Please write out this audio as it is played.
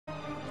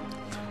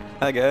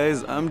Hi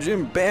guys, I'm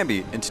Jim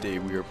Bambi, and today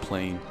we are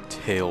playing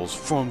Tales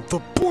from the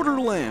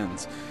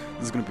Borderlands.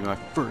 This is going to be my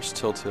first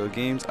Telltale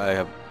games. I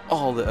have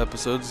all the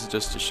episodes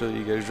just to show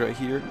you guys right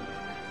here.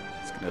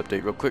 It's going to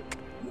update real quick.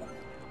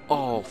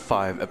 All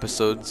 5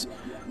 episodes.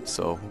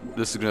 So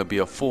this is going to be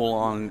a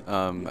full-on,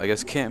 I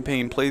guess,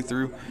 campaign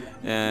playthrough.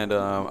 And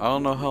I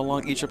don't know how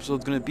long each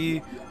episode is going to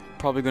be.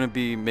 Probably going to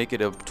be make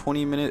it a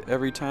 20-minute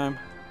every time,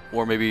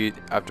 or maybe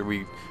after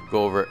we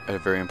go over a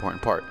very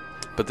important part.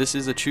 But this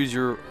is a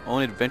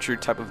choose-your-own-adventure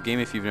type of game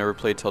if you've never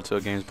played Telltale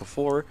games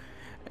before,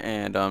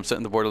 and set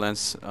in the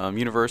Borderlands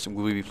universe, and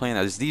we'll be playing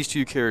as these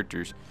 2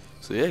 characters.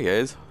 So yeah,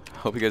 guys,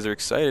 hope you guys are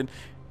excited,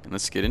 and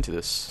let's get into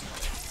this.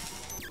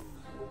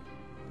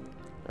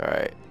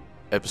 Alright,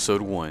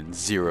 Episode 1,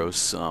 Zero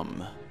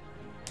Sum.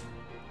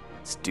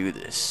 Let's do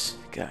this.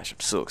 Gosh, I'm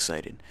so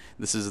excited.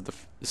 This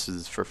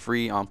is for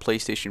free on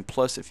PlayStation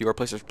Plus. If you are a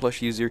PlayStation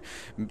Plus user,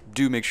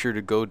 do make sure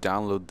to go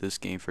download this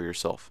game for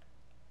yourself.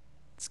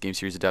 This game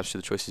series adapts to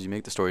the choices you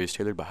make. The story is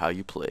tailored by how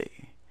you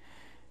play.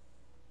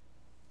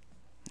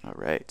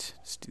 Alright,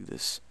 let's do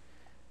this.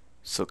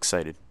 So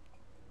excited.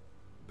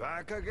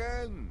 Back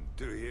again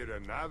to hear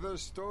another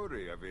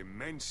story of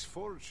immense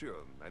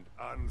fortune and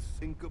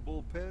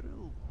unthinkable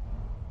peril.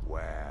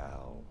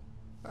 Well,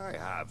 I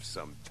have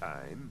some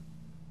time.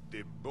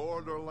 The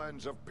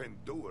Borderlands of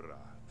Pandora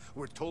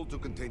were told to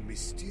contain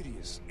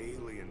mysterious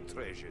alien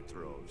treasure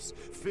troves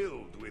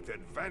filled with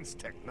advanced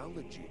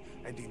technology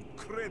and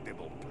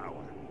incredible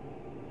power.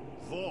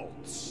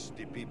 Vaults,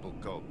 the people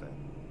called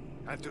them.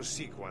 And to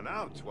seek one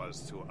out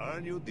was to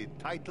earn you the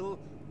title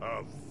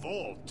of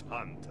Vault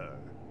Hunter.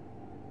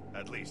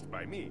 At least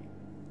by me.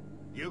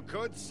 You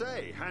could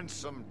say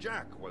Handsome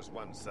Jack was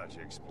one such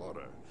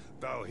explorer,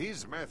 though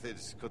his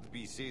methods could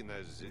be seen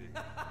as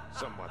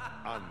somewhat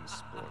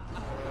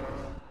unsporting.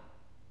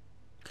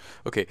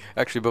 Okay,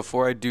 actually,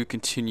 before I do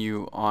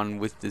continue on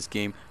with this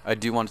game, I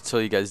do want to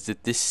tell you guys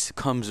that this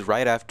comes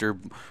right after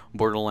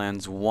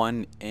Borderlands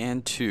 1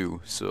 and 2.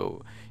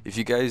 So if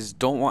you guys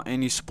don't want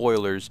any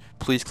spoilers,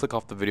 please click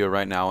off the video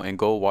right now and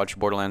go watch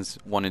Borderlands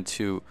 1 and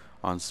 2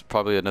 on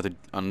probably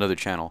another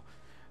channel.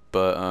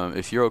 But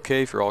if you're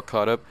okay, if you're all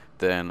caught up,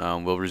 then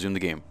we'll resume the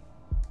game.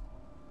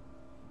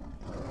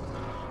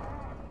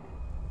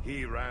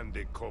 He ran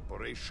the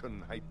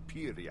corporation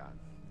Hyperion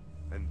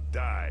and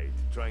died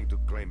trying to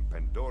claim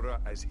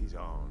Pandora as his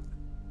own.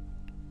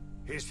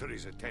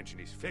 History's attention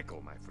is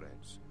fickle, my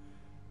friends.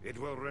 It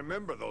will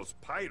remember those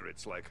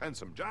pirates like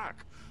Handsome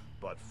Jack,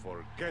 but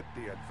forget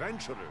the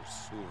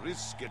adventurers who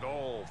risk it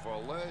all for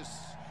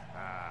less,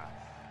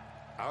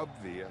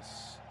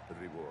 obvious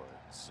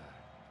rewards.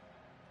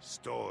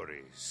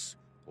 Stories,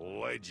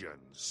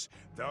 legends,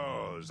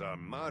 those are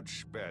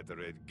much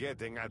better at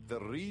getting at the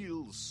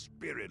real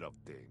spirit of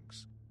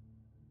things.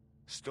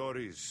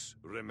 Stories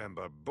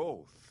remember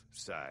both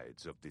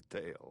sides of the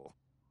tale.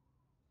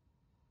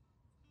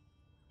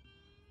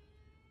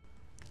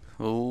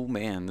 Oh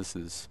man, this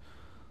is...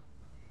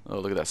 Oh,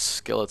 look at that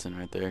skeleton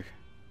right there.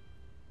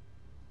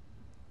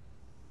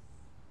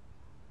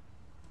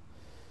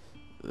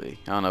 I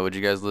don't know, would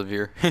you guys live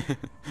here?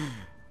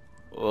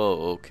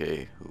 Oh,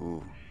 okay.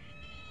 Ooh.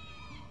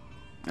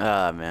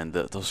 Ah, man,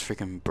 those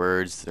freaking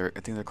birds, I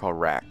think they're called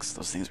racks.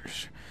 Those things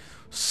are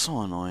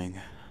so annoying.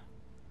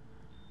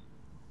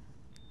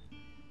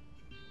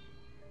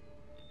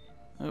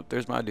 Oh,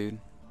 there's my dude.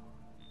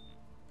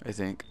 I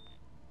think.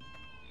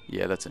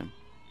 Yeah, that's him.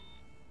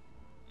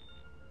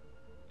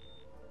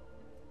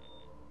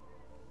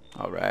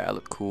 Alright, I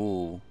look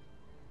cool.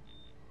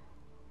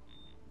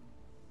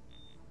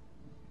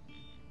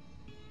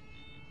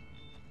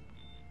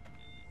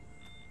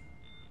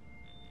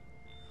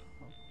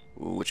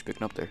 Ooh, what you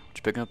picking up there? What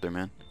you picking up there,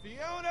 man?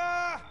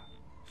 Fiona!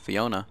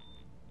 Fiona?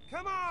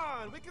 Come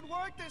on, we can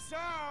work this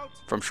out!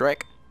 From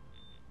Shrek?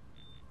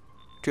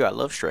 Dude, I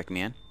love Shrek,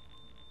 man.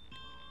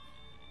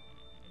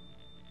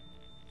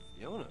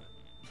 Fiona?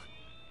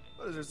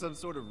 What, is there some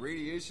sort of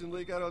radiation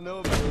leak I don't know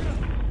about?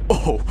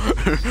 Oh,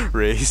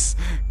 race.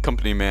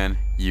 Company man,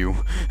 you.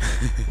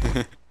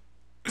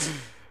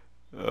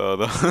 Oh,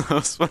 that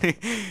was funny.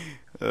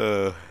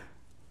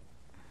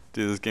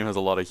 Dude, this game has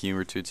a lot of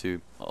humor to it,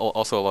 too.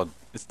 Also,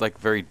 it's like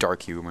very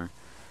dark humor.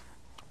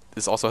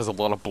 This also has a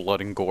lot of blood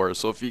and gore,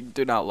 so if you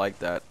do not like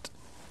that,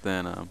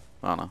 then, I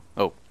don't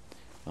know.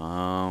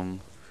 Oh.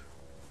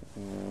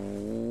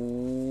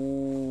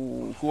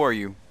 Who are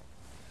you?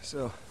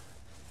 So,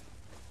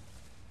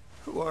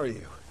 who are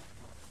you?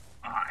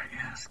 I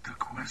ask the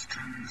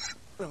questions.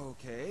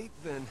 Okay,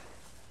 then,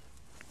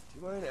 do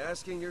you mind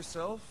asking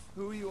yourself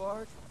who you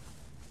are?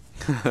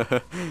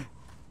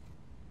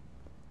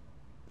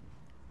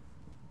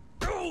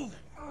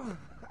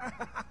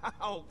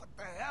 Ow, what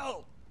the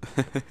hell?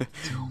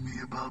 Tell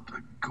me about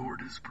the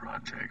Gordis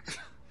project.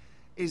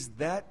 Is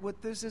that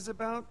what this is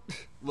about?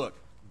 Look,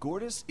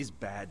 Gordis is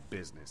bad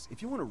business.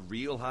 If you want a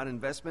real hot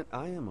investment,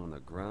 I am on the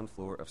ground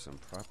floor of some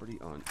property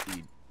on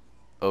E.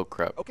 Oh,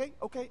 crap. Okay.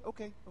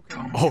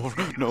 Oh,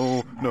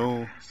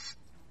 no.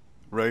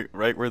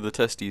 Right where the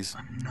testes.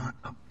 I'm not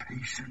a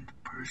patient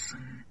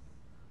person.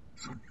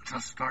 So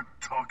just start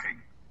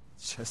talking.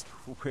 Just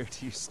where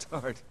do you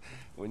start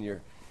when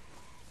you're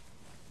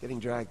getting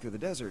dragged through the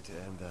desert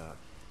and,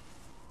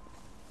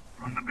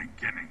 From the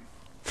beginning.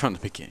 From the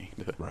beginning.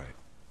 Right.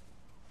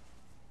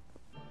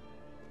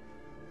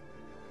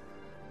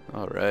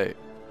 Alright.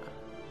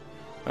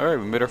 Alright,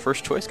 we made our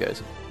first choice,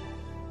 guys.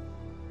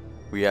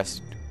 We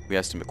asked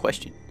him a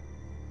question.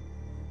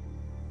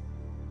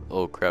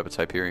 Oh crap, it's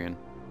Hyperion.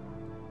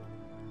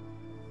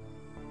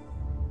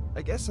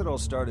 I guess it all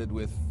started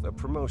with a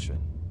promotion.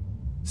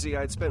 See,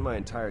 I'd spent my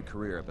entire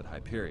career up at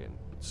Hyperion,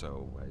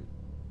 so I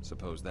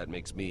suppose that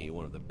makes me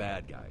one of the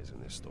bad guys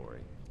in this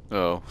story.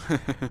 Oh.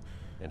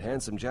 And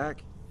Handsome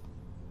Jack,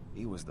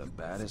 he was the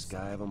baddest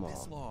guy of them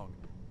all. Long.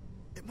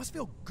 It must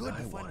feel good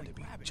I to wanted finally to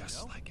be grab it,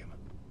 just you know? like him.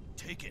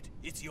 Take it,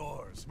 it's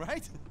yours,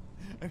 right?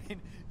 I mean,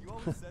 you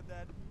always said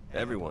that.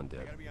 and Everyone I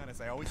did. gotta be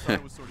honest, I always thought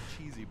it was sort of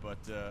cheesy, but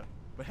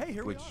hey,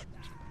 here Which we are.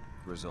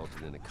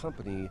 resulted in a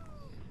company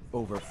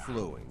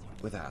overflowing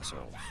with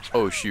assholes.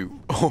 Oh shoot.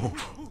 Oh.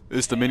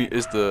 It's the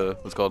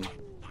what's it called?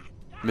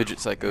 Midget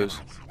psychos.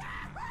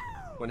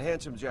 When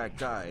Handsome Jack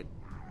died,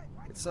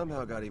 it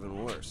somehow got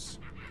even worse.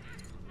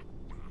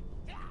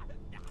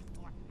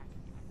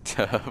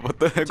 What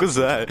the heck was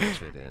that?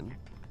 Fit in.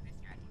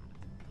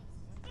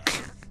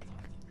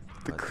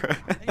 The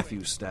crap. A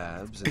few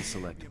stabs and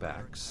select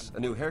backs, a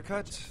new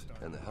haircut,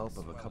 and the help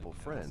of a couple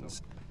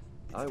friends,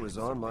 I was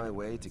on my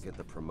way to get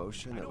the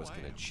promotion that was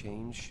going to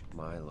change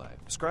my life.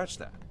 Scratch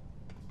that.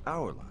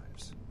 Our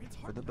lives.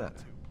 For the better.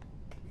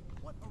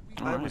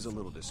 I was a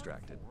little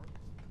distracted.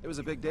 It was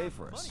a big day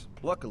for us.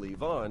 Luckily,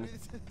 Vaughn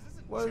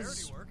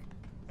was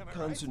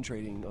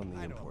concentrating on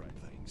the important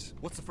things.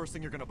 What's the first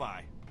thing you're gonna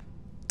buy?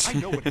 I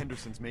know what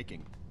Henderson's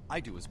making. I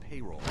do his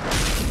payroll.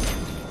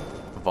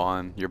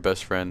 Vaughn, your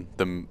best friend,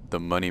 the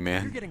money You're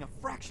man. getting a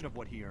fraction of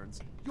what he earns.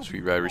 You'll Sweet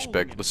be ride, rolling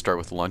respect. in Let's it. start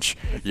with lunch.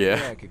 Yeah,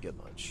 Yeah. I could get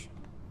lunch.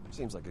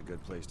 Seems like a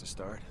good place to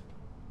start.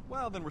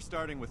 Well, then we're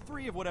starting with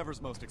 3 of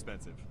whatever's most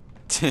expensive.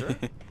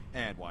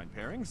 And wine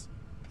pairings.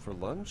 For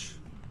lunch?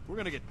 We're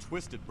gonna get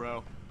twisted,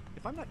 bro.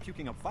 If I'm not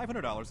puking up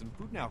 $500 in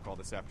food and alcohol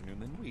this afternoon,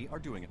 then we are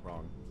doing it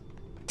wrong.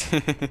 Oh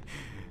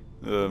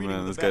We're meeting man,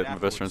 with this the guy, vet my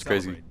afterwards best to friend's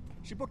crazy. celebrate.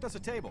 She booked us a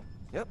table.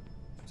 Yep.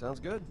 Sounds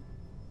good.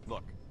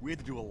 Look, we had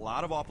to do a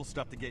lot of awful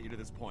stuff to get you to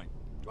this point.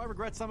 Do I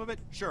regret some of it?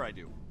 Sure I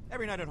do.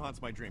 Every night it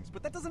haunts my dreams,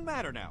 but that doesn't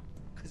matter now.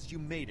 Because you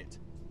made it.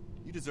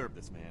 You deserve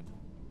this, man.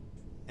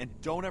 And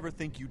don't ever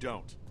think you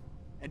don't.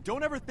 And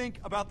don't ever think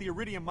about the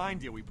Iridium mine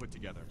deal we put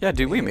together. Yeah,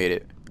 dude, we made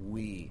it.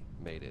 We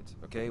made it,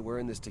 okay? We're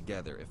in this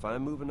together. If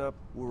I'm moving up,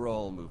 we're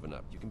all moving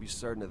up. You can be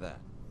certain of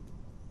that.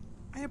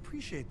 I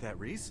appreciate that,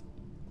 Reese.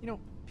 You know,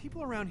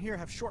 people around here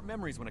have short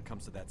memories when it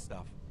comes to that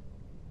stuff.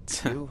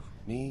 You,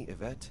 me,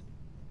 Yvette,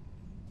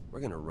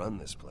 we're gonna run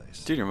this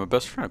place. Dude, you're my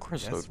best friend. Of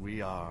course, Yes,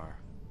 we are.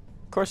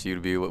 of course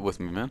you'd be with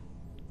me, man.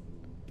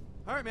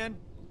 All right, man.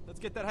 Let's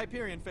get that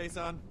Hyperion face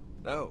on.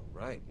 Oh,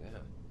 right, yeah.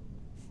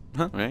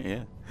 Huh, right?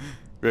 Yeah.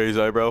 Raise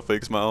eyebrow,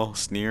 fake smile,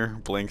 sneer,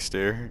 blank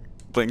stare,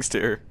 blank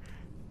stare.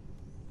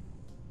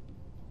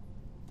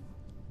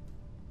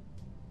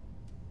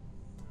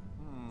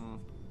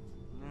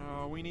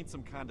 No, we need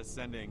some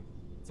condescending.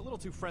 It's a little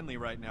too friendly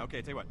right now.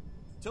 Okay, tell you what.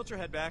 Tilt your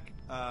head back.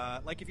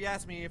 Like if you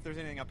ask me if there's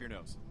anything up your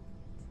nose.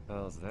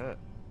 How's that?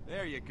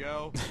 There you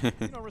go.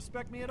 You don't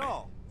respect me at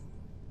all.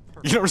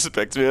 You don't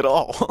respect me at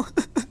all.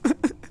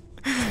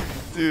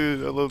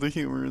 Dude, I love the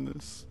humor in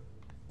this.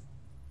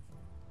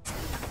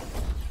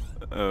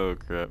 Oh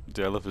crap.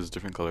 Dude, I love his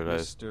different colored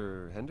eyes.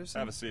 Mr. Henderson?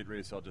 Have a seat,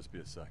 Reese. I'll just be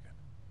a second.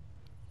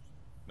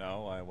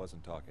 No, I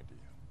wasn't talking to you.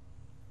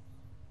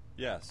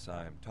 Yes,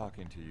 I'm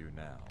talking to you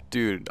now.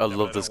 Dude, I Yeah,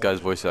 love but this don't worry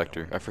guy's voice about it.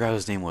 actor. I forgot what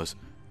his name was.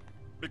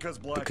 Because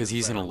Because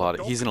he's in a lot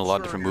of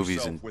different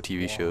movies and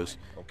TV shows.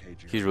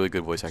 He's a really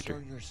good voice actor.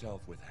 Concern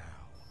yourself with how.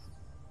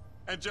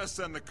 And just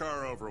send the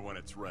car over when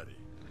it's ready.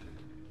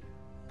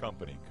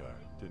 Company car.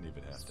 Didn't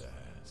even have to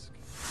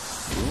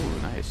ask.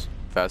 Ooh, nice.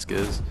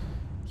 Vasquez,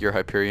 your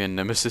Hyperion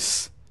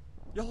nemesis.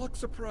 You look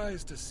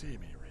surprised to see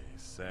me,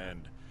 Reese.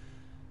 And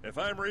if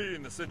I'm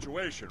reading the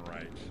situation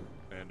right,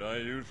 and I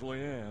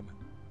usually am,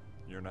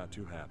 you're not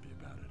too happy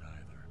about it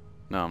either.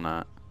 No, I'm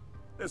not.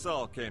 This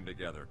all came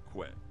together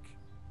quick.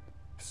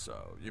 So,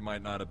 you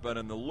might not have been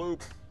in the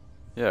loop.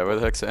 Yeah, where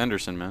the heck's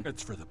Anderson, man?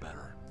 It's for the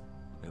better.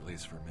 At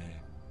least for me.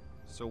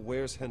 So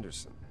where's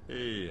Henderson?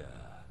 He,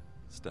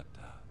 stepped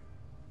out.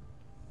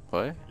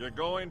 What? You're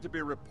going to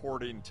be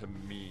reporting to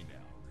me now,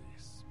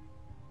 Reese.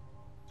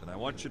 And I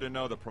want you to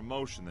know the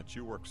promotion that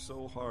you worked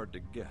so hard to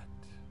get.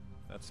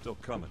 That's still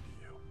coming to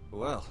you.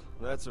 Well,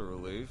 that's a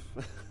relief.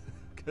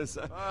 Because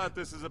But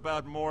this is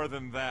about more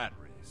than that,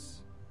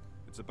 Reese.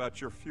 It's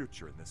about your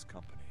future in this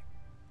company.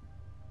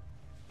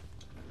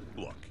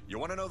 Look, you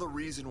want to know the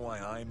reason why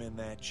I'm in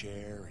that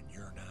chair and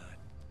you're not?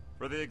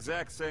 For the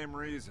exact same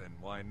reason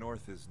why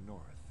North is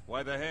North.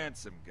 Why the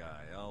handsome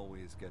guy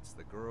always gets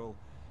the girl.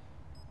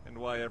 And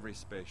why every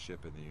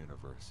spaceship in the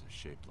universe is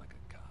shaped like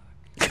a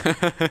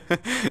cock.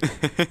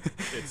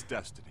 It's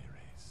destiny,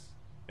 Reese.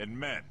 And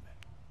men,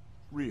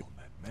 real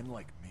men, men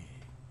like me,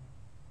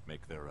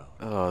 make their own.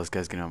 Oh, this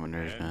guy's getting on my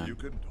nerves, And you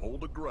man. can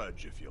hold a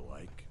grudge if you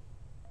like.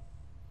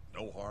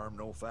 No harm,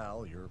 no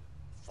foul. Your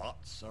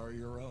thoughts are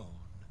your own.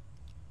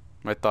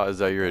 My thought is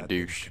that you're a Bad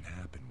things douche. can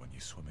happen when you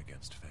swim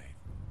against fate.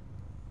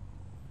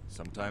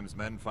 Sometimes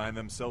men find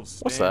themselves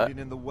What's that?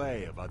 standing in the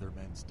way of other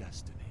men's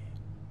destiny.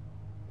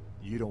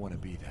 You don't want to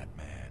be that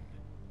man.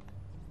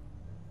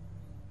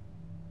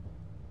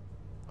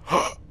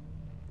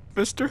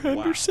 Mr.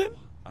 Henderson?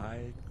 Wow.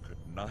 I could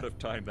not have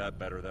timed that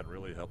better. That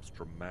really helps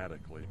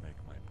dramatically make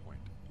my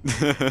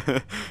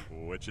point.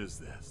 Which is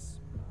this.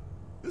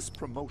 This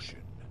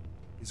promotion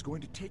is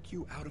going to take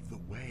you out of the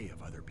way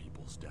of other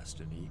people's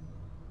destiny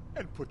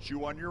and put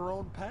you on your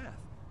own path.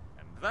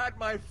 And that,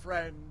 my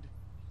friend,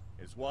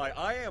 is why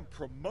I am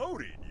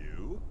promoting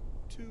you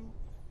to...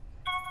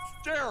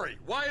 Jerry,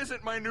 why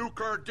isn't my new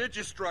car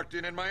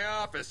Digistructing in my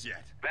office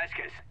yet?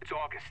 Vasquez, it's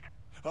August.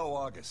 Oh,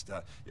 August.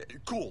 Yeah,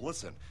 cool,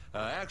 listen.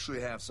 I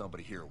actually have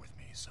somebody here with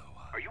me, so...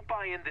 Are you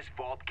buying this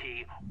vault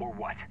key or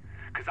what?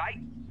 Because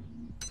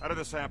How did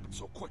this happen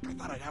so quick? I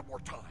thought I'd have more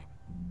time.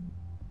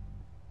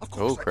 Of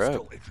course, Oh, crap. I'm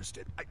still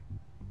interested.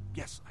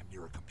 Yes, I'm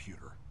near a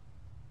computer.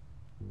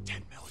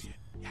 10 million,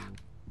 yeah.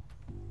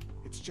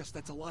 It's just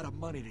that's a lot of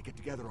money to get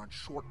together on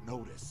short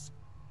notice.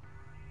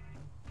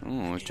 At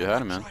least you had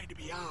him, I'm man. trying to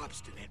be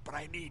obstinate, but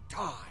I need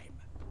time.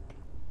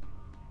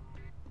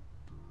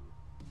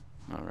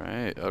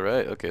 Alright,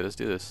 okay, let's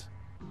do this.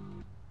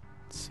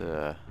 Let's,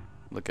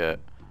 look at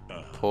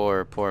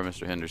poor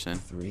Mr. Henderson.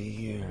 3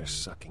 years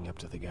sucking up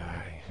to the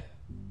guy.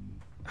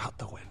 Out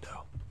the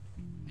window.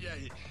 Yeah,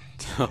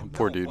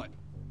 Poor dude.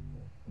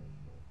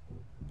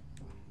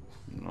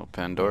 No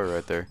Pandora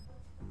right there.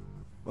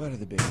 Why do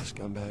the biggest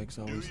scumbags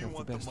Do always you have the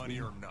want the best money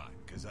view? or not?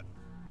 Because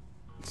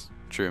It's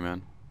true,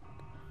 man.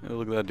 Oh,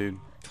 look at that dude.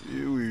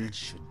 Ew. It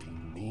should be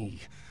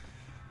me.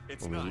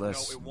 it's Only not.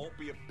 less No, it won't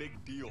be a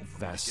big deal for me to get-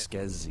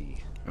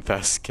 Vasquez-y.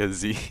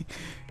 Vasquez.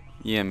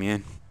 Yeah,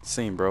 man.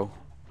 Same, bro.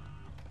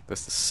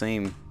 That's the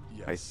same.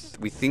 Yes.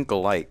 We think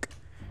alike.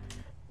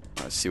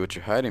 Let's see what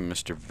you're hiding,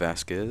 Mr.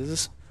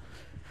 Vasquez.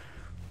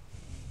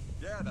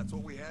 Yeah, that's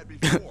what we had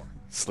before.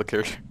 Slick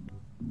hair.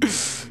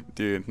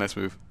 Dude, nice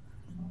move.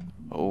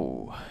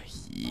 Oh,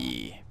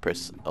 yeah.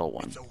 Press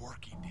L1. It's a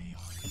working day,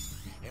 August,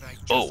 and I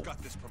Oh. just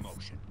got this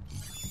promotion.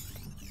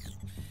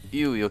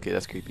 Ew, okay,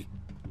 that's creepy.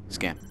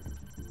 Scan.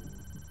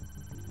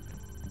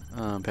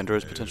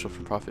 Pandora's potential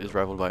for profit is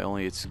rivaled by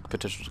only its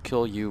potential to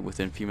kill you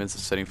within a few minutes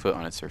of setting foot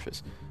on its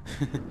surface.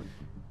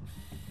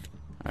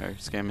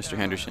 Alright, scan Mr.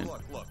 Henderson.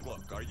 Look.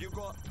 Are you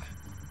going?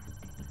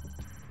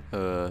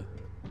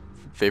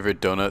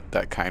 Favorite donut,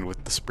 that kind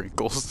with the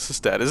sprinkles.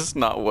 Status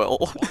not well.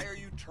 Why are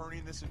you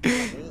turning this into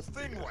a whole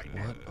thing right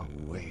now? What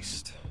a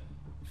waste.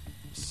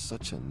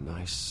 Such a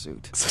nice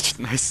suit. Such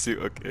a nice suit,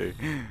 okay.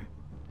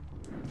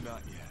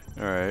 Not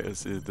yet. Alright, let's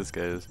see what this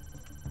guy is.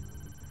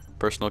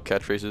 Personal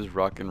catchphrases,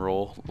 rock and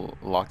roll,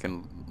 lock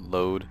and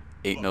load,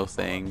 ain't no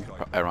thing,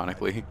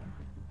 ironically.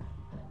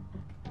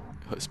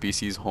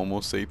 Species, homo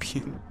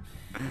sapien.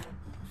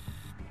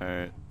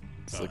 Alright,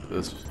 let's look at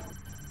this.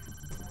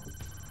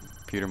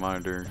 Computer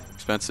monitor,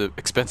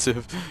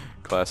 expensive,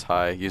 class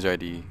high, user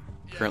ID,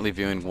 currently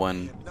viewing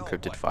one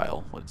encrypted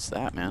file. What's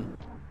that, man?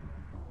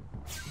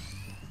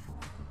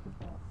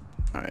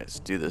 Alright, let's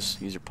do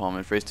this. Use your palm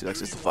and phrase to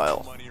access the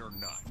file. Money or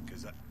not?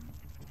 'Cause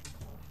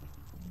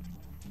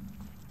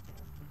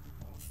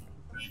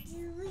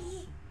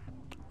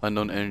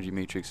Unknown energy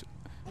matrix.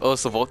 Oh,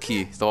 it's the vault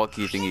key. It's the vault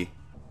key thingy.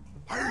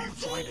 why are you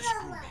trying to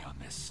screw me on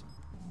this?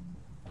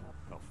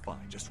 Oh,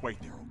 fine. Just wait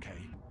there, okay?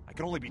 I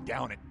can only be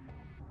down at.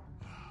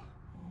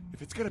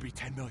 If it's gonna be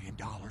 $10 million,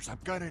 I'm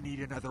gonna need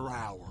another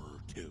hour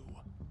or two.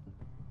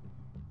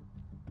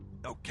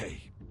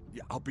 Okay.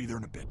 Yeah, I'll be there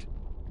in a bit.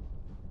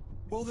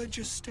 Well, then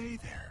just stay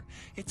there.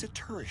 It's a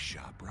tourist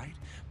shop, right?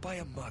 Buy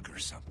a mug or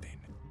something.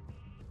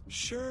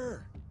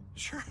 Sure.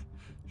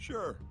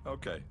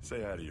 Okay.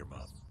 Say hi to your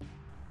mom.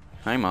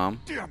 Hi, Mom.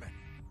 Damn it!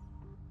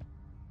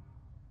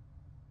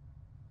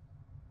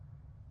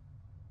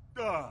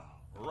 Ah,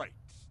 right.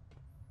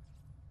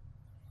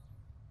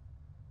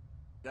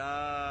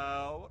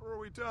 What were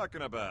we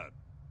talking about?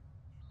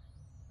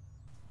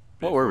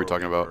 What were we Before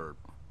talking about? were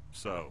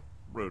so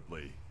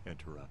rudely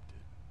interrupted.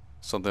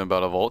 Something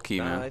about a vault key,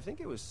 man. I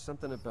think it was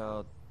something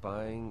about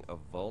buying a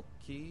vault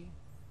key,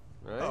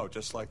 right? Oh,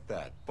 just like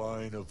that.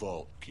 Buying a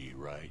vault key,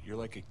 right? You're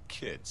like a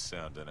kid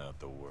sounding out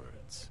the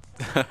words.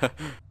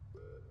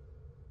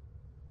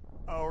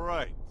 All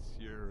right,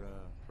 your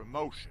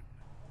promotion.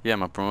 Yeah,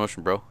 my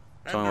promotion, bro.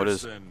 Tell me what it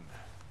is. Henderson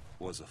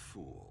was a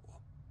fool.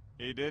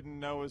 He didn't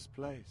know his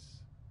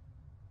place.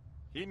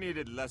 He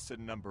needed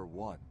lesson number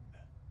 1.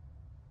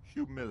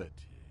 Humility.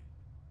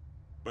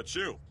 But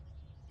you,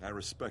 I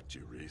respect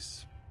you,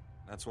 Reese.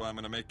 That's why I'm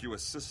gonna make you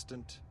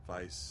assistant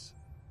vice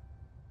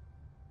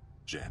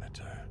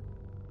janitor.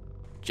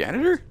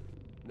 Janitor?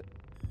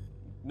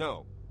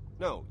 No,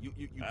 you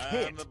I'm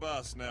can't. the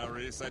boss now,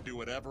 Reese. I do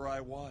whatever I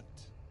want.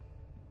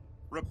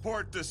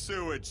 Report to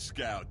Sewage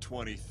Scout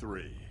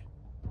 23.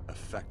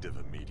 Effective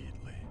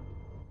immediately.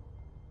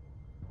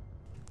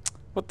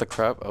 What the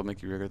crap? I'll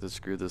make you regret this.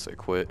 Screw this. I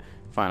quit.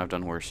 Fine, I've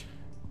done worse.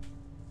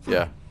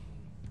 Yeah.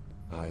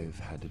 I've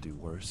had to do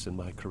worse in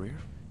my career.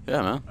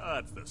 Yeah, man.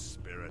 That's the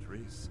spirit,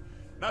 Reese.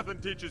 Nothing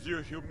teaches you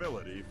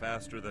humility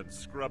faster than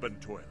scrubbing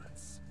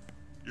toilets.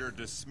 You're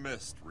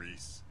dismissed,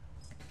 Reese.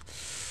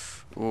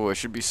 Oh, I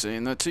should be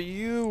saying that to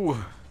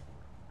you.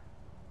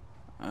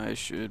 I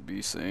should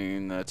be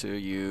saying that to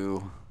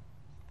you.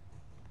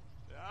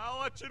 I'll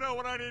let you know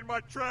when I need my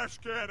trash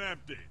can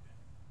emptied.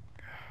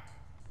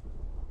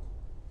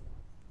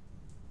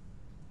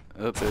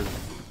 Oh, there's...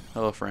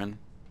 Hello, friend.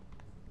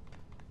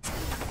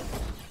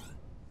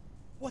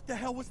 What the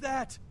hell was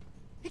that?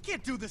 He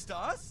can't do this to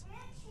us!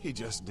 He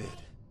just did.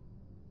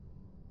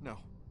 No.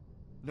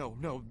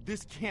 No,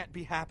 this can't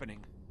be happening.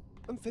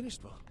 I'm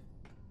finished, Will.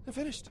 I'm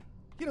finished.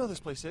 You know how this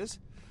place is.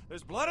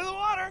 There's blood in the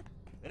water,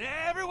 and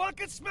everyone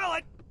can smell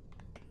it.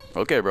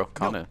 Okay, bro.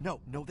 Calm down.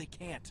 No, they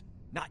can't.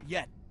 Not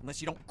yet,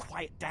 unless you don't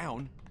quiet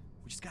down.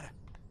 We just gotta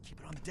keep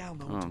it on the down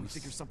low until we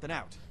figure something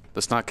out.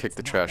 Let's not kick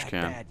the trash Not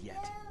can. bad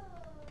yet.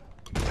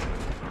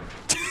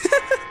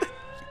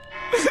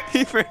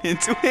 He ran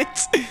into it.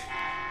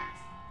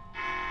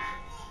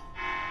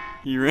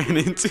 He ran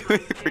into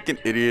it. Freaking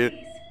idiot.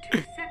 To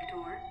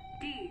Sector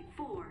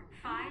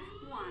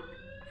D451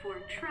 for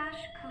trash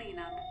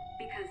cleanup,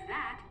 because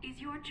that is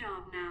your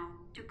job now,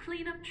 to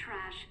clean up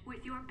trash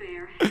with your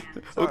bare hands.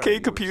 Okay, You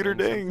were computer,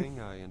 saying dang. something?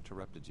 I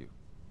interrupted you.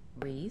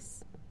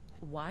 Reese,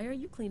 why are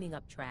you cleaning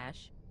up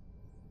trash?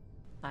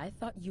 I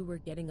thought you were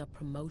getting a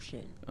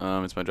promotion.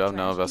 It's my job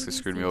now. Trash Vasquez duty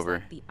screwed me seems over.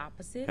 like the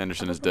opposite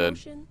Henderson of a is dead.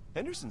 promotion.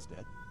 Henderson's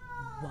dead.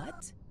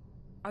 What?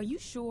 Are you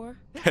sure?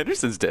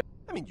 Henderson's dead.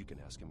 I mean, you can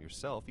ask him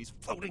yourself. He's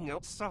floating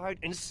outside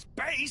in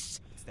space.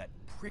 It's that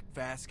prick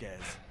Vasquez.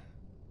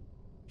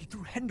 He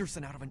threw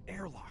Henderson out of an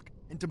airlock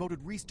and demoted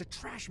Reese to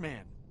trash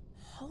man.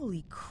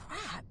 Holy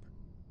crap.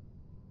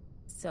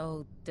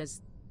 So,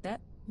 does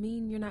that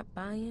mean you're not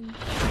buying?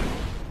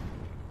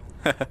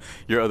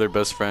 Your other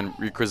best friend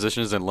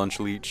requisitions and lunch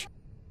leech.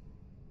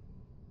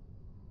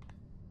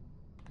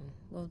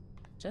 Well,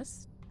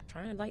 just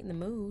try and lighten the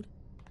mood.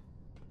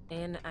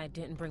 And I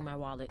didn't bring my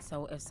wallet,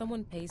 so if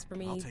someone pays for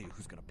me... I'll tell you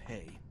who's gonna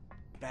pay.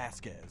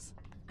 Vasquez.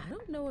 I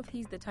don't know if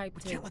he's the type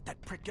We to... can't let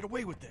that prick get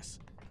away with this.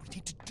 We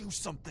need to do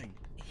something.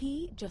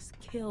 He just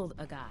killed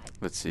a guy.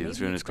 Let's see. Let's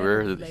Maybe ruin his it's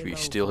better career. we If lay we low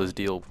steal for his it.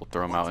 deal, we'll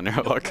throw him out in No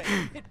airlock.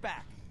 way. Hit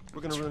back.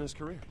 We're gonna ruin his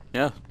career.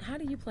 Yeah. How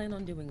do you plan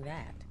on doing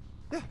that?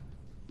 Yeah.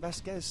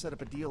 Vasquez set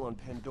up a deal on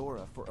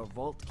Pandora for a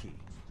vault key.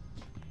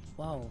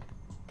 Whoa.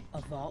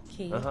 A vault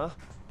key? Uh-huh.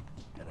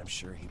 And I'm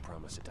sure he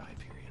promised it to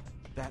Hyperion.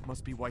 That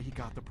must be why he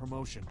got the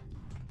promotion.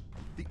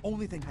 The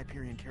only thing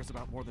Hyperion cares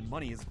about more than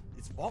money is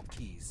vault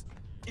keys.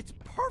 It's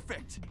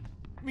perfect!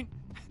 I mean,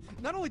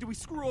 not only do we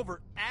screw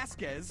over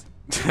Vasquez,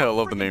 I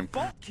love the name.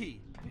 vault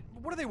key.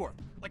 What are they worth?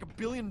 Like $1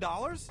 billion?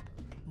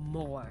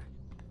 More.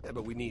 Yeah,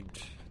 but we need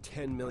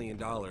 $10 million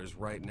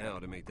right now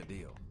to make the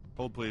deal.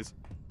 Hold, please.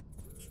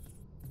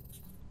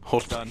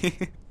 Hold Done.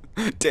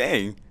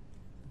 Dang.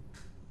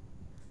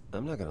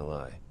 I'm not gonna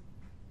lie.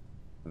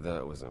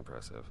 That was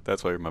impressive.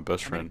 That's why you're my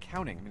best I'm in friend.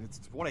 accounting. I mean,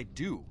 it's what I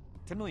do.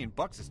 $10 million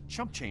is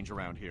chump change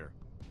around here.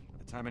 By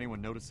the time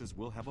anyone notices,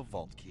 we'll have a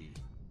vault key.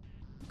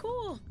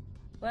 Cool.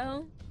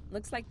 Well,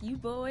 looks like you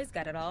boys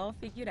got it all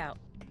figured out.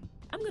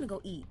 I'm gonna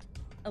go eat.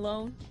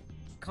 Alone?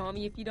 Call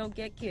me if you don't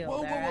get killed, Whoa,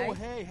 alright?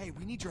 hey,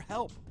 we need your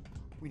help.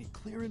 We need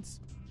clearance,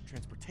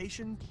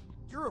 transportation.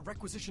 You're a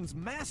requisitions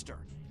master.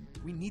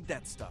 We need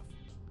that stuff.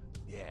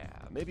 Yeah,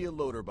 maybe a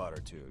loader bot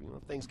or two. You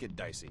know, things get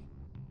dicey.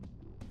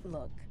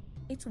 Look,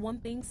 it's one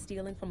thing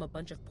stealing from a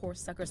bunch of poor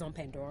suckers on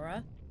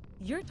Pandora.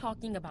 You're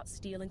talking about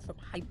stealing from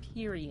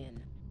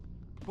Hyperion.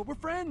 But we're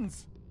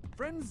friends.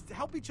 Friends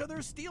help each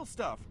other steal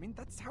stuff. I mean,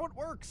 that's how it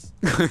works.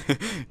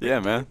 Yeah,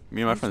 man.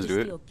 Me and my Used friends to do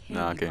it. steal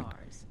Nah, candy okay.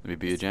 bars. Let me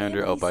be a His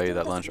janitor. I'll family buy you still that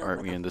doesn't lunch. know Aren't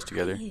what we the in this fry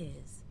together?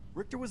 is.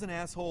 Richter was an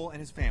asshole and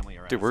his family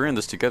are Dude, we're in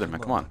this together, man.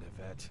 Come on.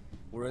 Yvette.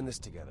 We're in this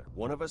together.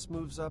 One of us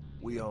moves up,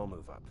 we all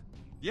move up.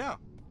 Yeah,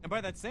 and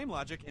by that same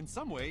logic, in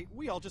some way,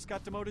 we all just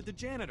got demoted to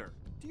janitor.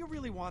 Do you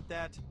really want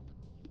that?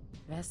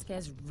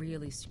 Vasquez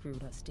really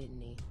screwed us, didn't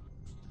he?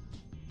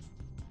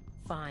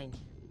 Fine.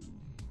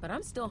 But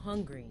I'm still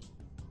hungry.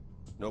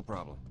 No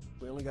problem.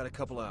 We only got a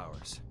couple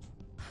hours.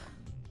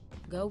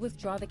 Go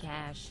withdraw the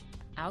cash.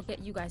 I'll get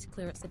you guys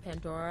clearance to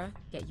Pandora,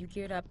 get you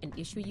geared up, and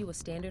issue you a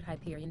standard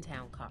Hyperion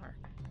town car.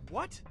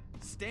 What?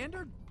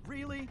 Standard?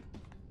 Really?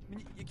 I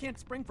mean, you can't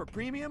spring for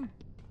premium?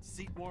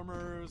 Seat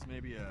warmers,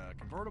 maybe a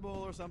convertible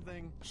or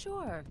something?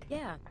 Sure,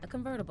 yeah, a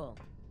convertible.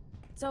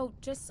 So,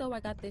 just so I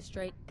got this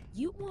straight,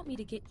 you want me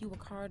to get you a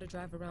car to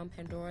drive around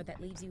Pandora that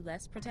leaves you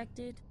less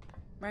protected,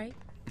 right?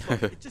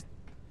 Look, it just...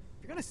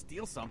 If you're gonna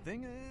steal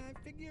something, I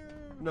figure...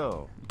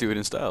 No, Do it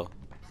in style.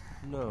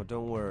 no,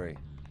 don't worry.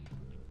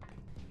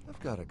 I've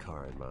got a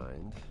car in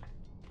mind.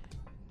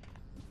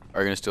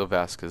 Are you gonna steal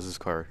Vasquez's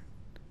car?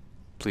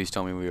 Please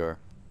tell me we are.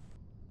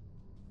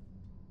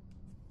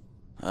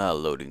 Ah,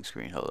 loading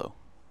screen. Hello.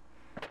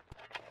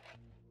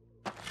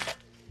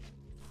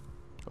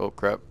 Oh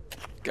crap,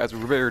 guys,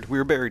 we're buried. We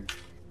were buried.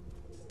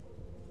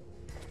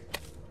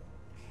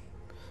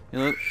 You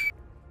know,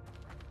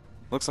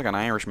 Looks like an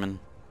Irishman.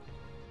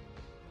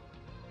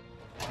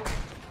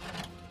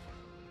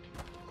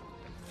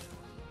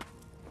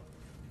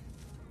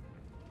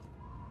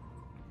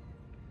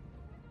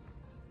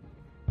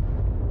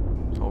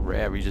 Oh,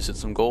 rad, we just hit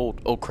some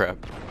gold. Oh, crap.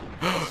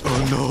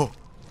 Oh, no.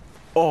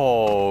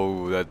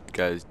 Oh, that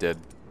guy's dead.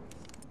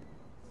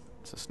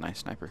 It's a nice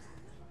sniper.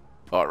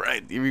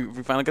 Alright, we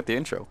finally got the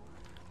intro.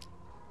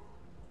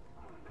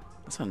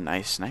 That's a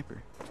nice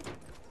sniper.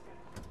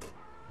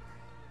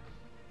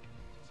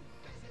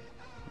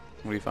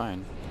 What do you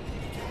find?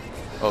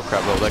 Oh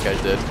crap, oh that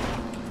guy's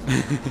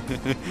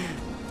dead.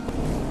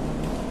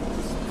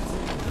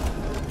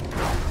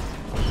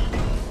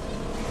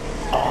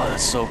 Oh,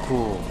 that's so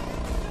cool.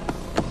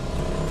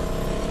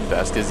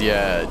 Vasquez,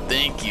 yeah,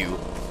 thank you.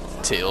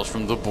 Tales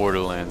from the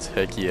Borderlands,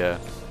 heck yeah.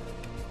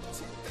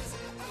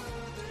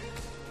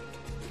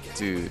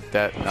 Dude,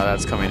 now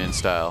that's coming in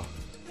style.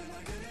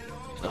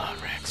 Oh,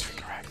 Rex,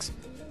 freaking Rex.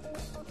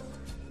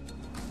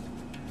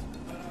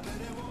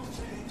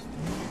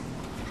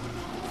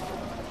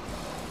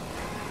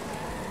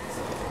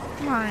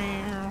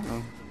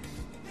 Oh.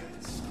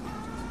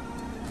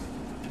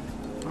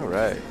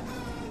 Alright.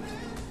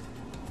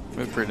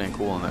 Looked pretty dang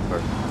cool on that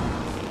part.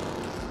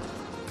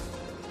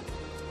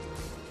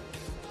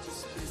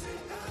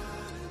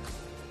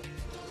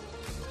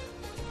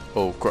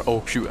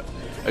 Oh shoot.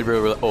 I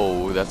barely realized.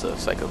 Oh, that's a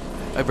psycho.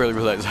 I barely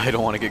realized I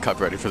don't want to get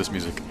copyrighted for this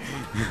music.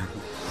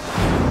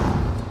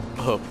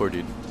 Oh, poor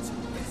dude.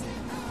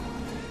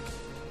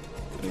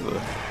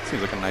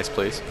 Seems like a nice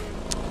place.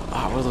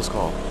 Ah, what are those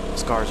called?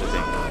 Scars, I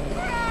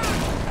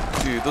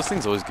think. Dude, those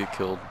things always get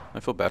killed. I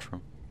feel bad for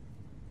them.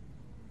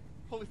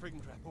 Holy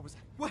freaking crap! What was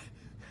that? What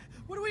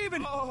do we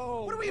even?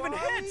 Oh, what do we even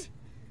hit?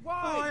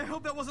 Why? Oh, I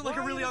hope that wasn't like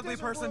a really ugly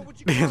person.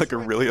 Like a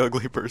really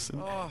ugly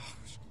person. Oh,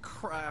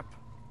 crap!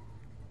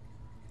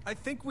 I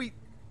think we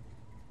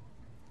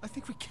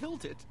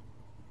killed it.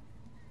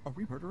 Are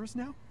we murderers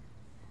now?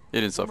 It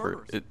didn't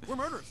suffer. We're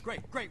murderers.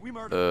 Great. We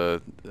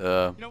murdered. You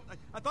know,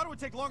 I thought it would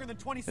take longer than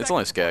 20 seconds. It's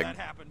only a before skag. that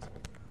happened.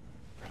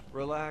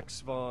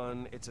 Relax,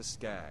 Vaughn. It's a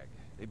skag.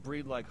 They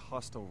breed like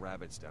hostile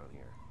rabbits down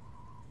here.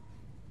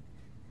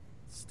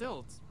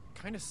 Still, it's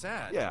kind of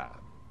sad. Yeah.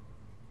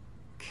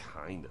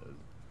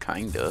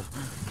 Kinda.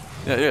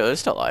 Yeah, they're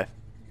still alive.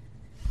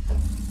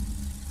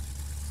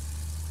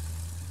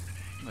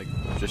 Like,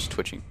 just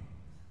twitching.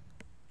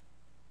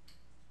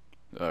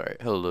 Alright,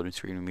 hello loading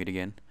screen, we meet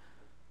again.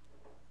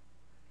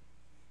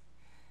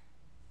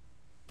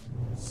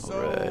 So,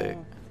 Alright.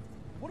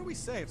 what do we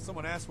say if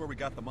someone asks where we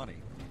got the money?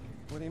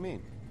 What do you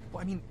mean?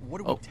 Well, I mean, what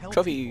do Oh, we tell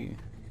trophy.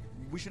 people?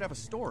 We should have a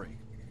story.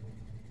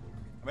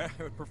 I mean,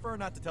 I would prefer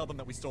not to tell them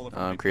that we stole it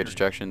from Create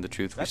distraction, the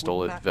truth, we That stole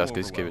will it, not go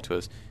Vasquez over gave well. it to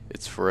us.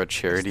 It's for a I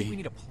just think we charity.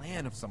 need a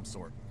plan of some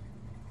sort.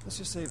 Let's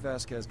just say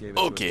Vasquez gave it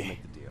to us Okay. to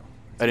make the deal.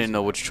 I didn't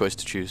know which choice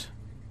to choose.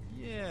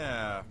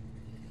 Yeah.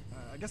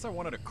 I guess I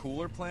wanted a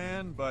cooler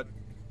plan, but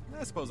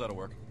I suppose that'll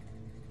work.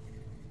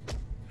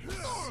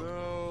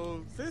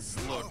 So, this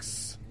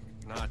looks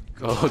not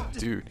good. Oh,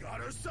 dude.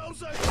 Got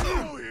ourselves a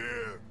show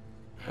here.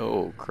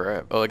 Oh,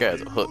 crap. Oh, that guy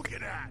has a hook.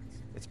 Looking at.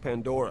 It's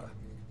Pandora.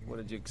 What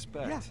did you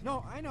expect? Yeah,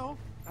 no, I know.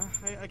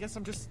 I guess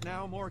I'm just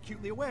now more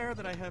acutely aware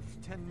that I have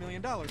 $10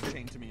 million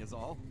chained to me is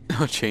all.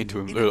 Chained to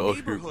him. In the Oh,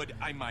 shoot. neighborhood,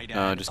 I might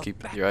add. Just of keep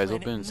Back your eyes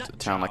Planet open. It's a nut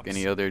town like jobs.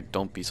 any other.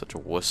 Don't be such a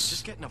wuss.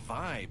 Just getting a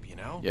vibe, you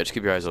know? Yeah, just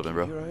keep your eyes open, Keep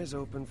bro. your eyes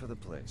open for the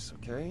place,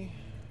 okay?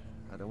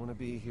 I don't want to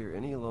be here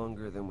any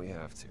longer than we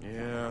have to.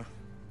 Yeah.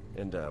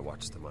 And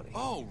watch the money.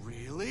 Oh,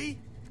 really?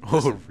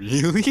 Oh,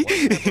 really?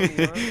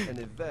 And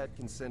Yvette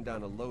can send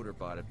down a loader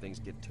bot if things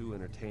get too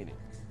entertaining.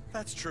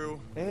 That's true.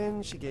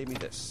 And she gave me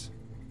this.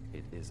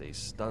 It is a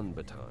stun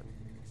baton.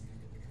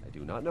 I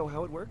do not know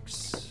how it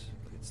works,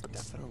 but it's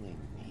definitely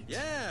neat.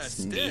 Yeah,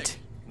 It's stick.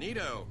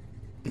 Neato.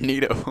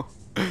 Neato.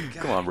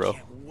 Come on, bro. I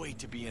can't wait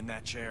to be in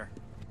that chair.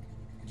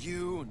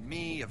 You,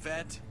 me,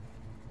 Yvette.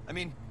 I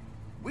mean,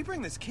 we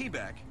bring this key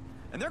back,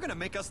 and they're gonna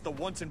make us the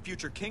once and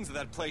future kings of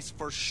that place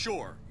for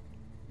sure.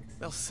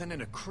 They'll send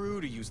in a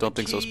crew to use Don't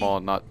the think so key, small,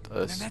 not and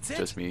us, that's it.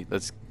 just me.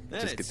 Let's Then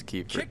just get it's the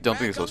key. kick Don't think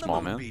back it's so on the small,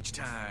 moon man. Beach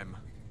time.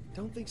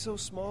 Don't think so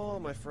small,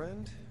 my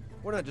friend.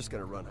 We're not just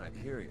gonna run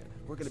Hyperion.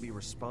 We're gonna be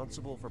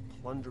responsible for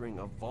plundering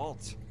a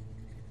vault.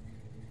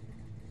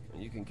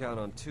 And you can count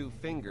on 2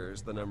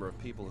 fingers the number of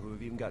people who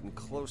have even gotten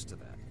close to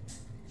that.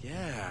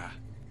 Yeah.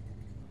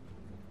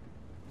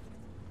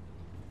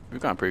 We've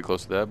gotten pretty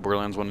close to that.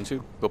 Borderlands 1 and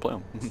 2. Go play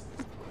them.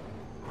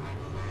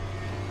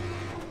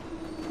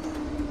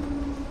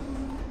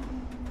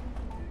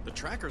 The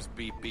tracker's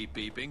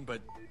beeping,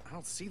 but I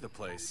don't see the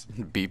place.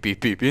 Beep, beep,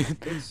 beep,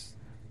 beep. It's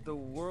the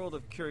world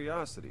of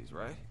curiosities,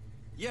 right?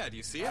 Yeah, do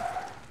you see it?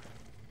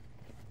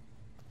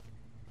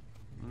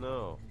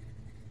 No.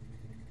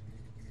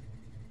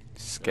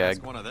 Skag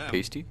Ask one of them.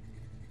 pasty.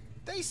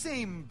 They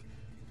seem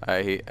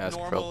I hate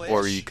asking for help. Or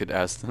Normal-ish. you could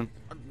ask them.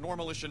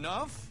 normalish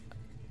enough.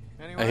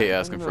 Anyway, I hate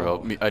asking for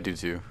help. No. Me, I do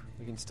too.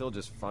 We can still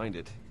just find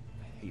it.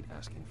 I hate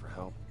asking for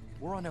help.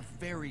 we're on a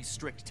very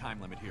strict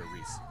time limit here,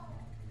 Reese.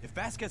 If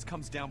Vasquez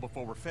comes down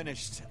before we're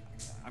finished,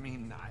 I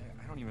mean,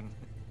 I don't even...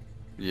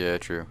 Yeah,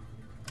 true.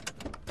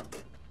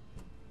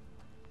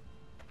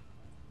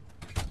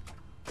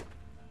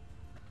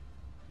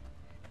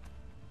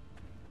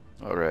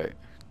 Alright.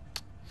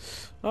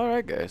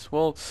 Alright, guys.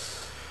 Well,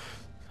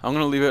 I'm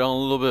going to leave it on a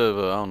little bit of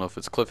a, I don't know if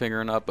it's a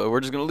cliffhanger or not, but we're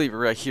just going to leave it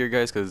right here,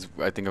 guys, because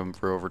I think I'm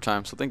for over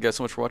time. So thank you guys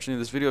so much for watching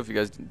this video. If you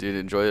guys did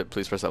enjoy it,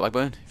 please press that like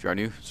button. If you are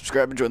new,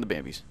 subscribe and join the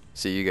Bambies.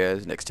 See you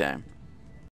guys next time.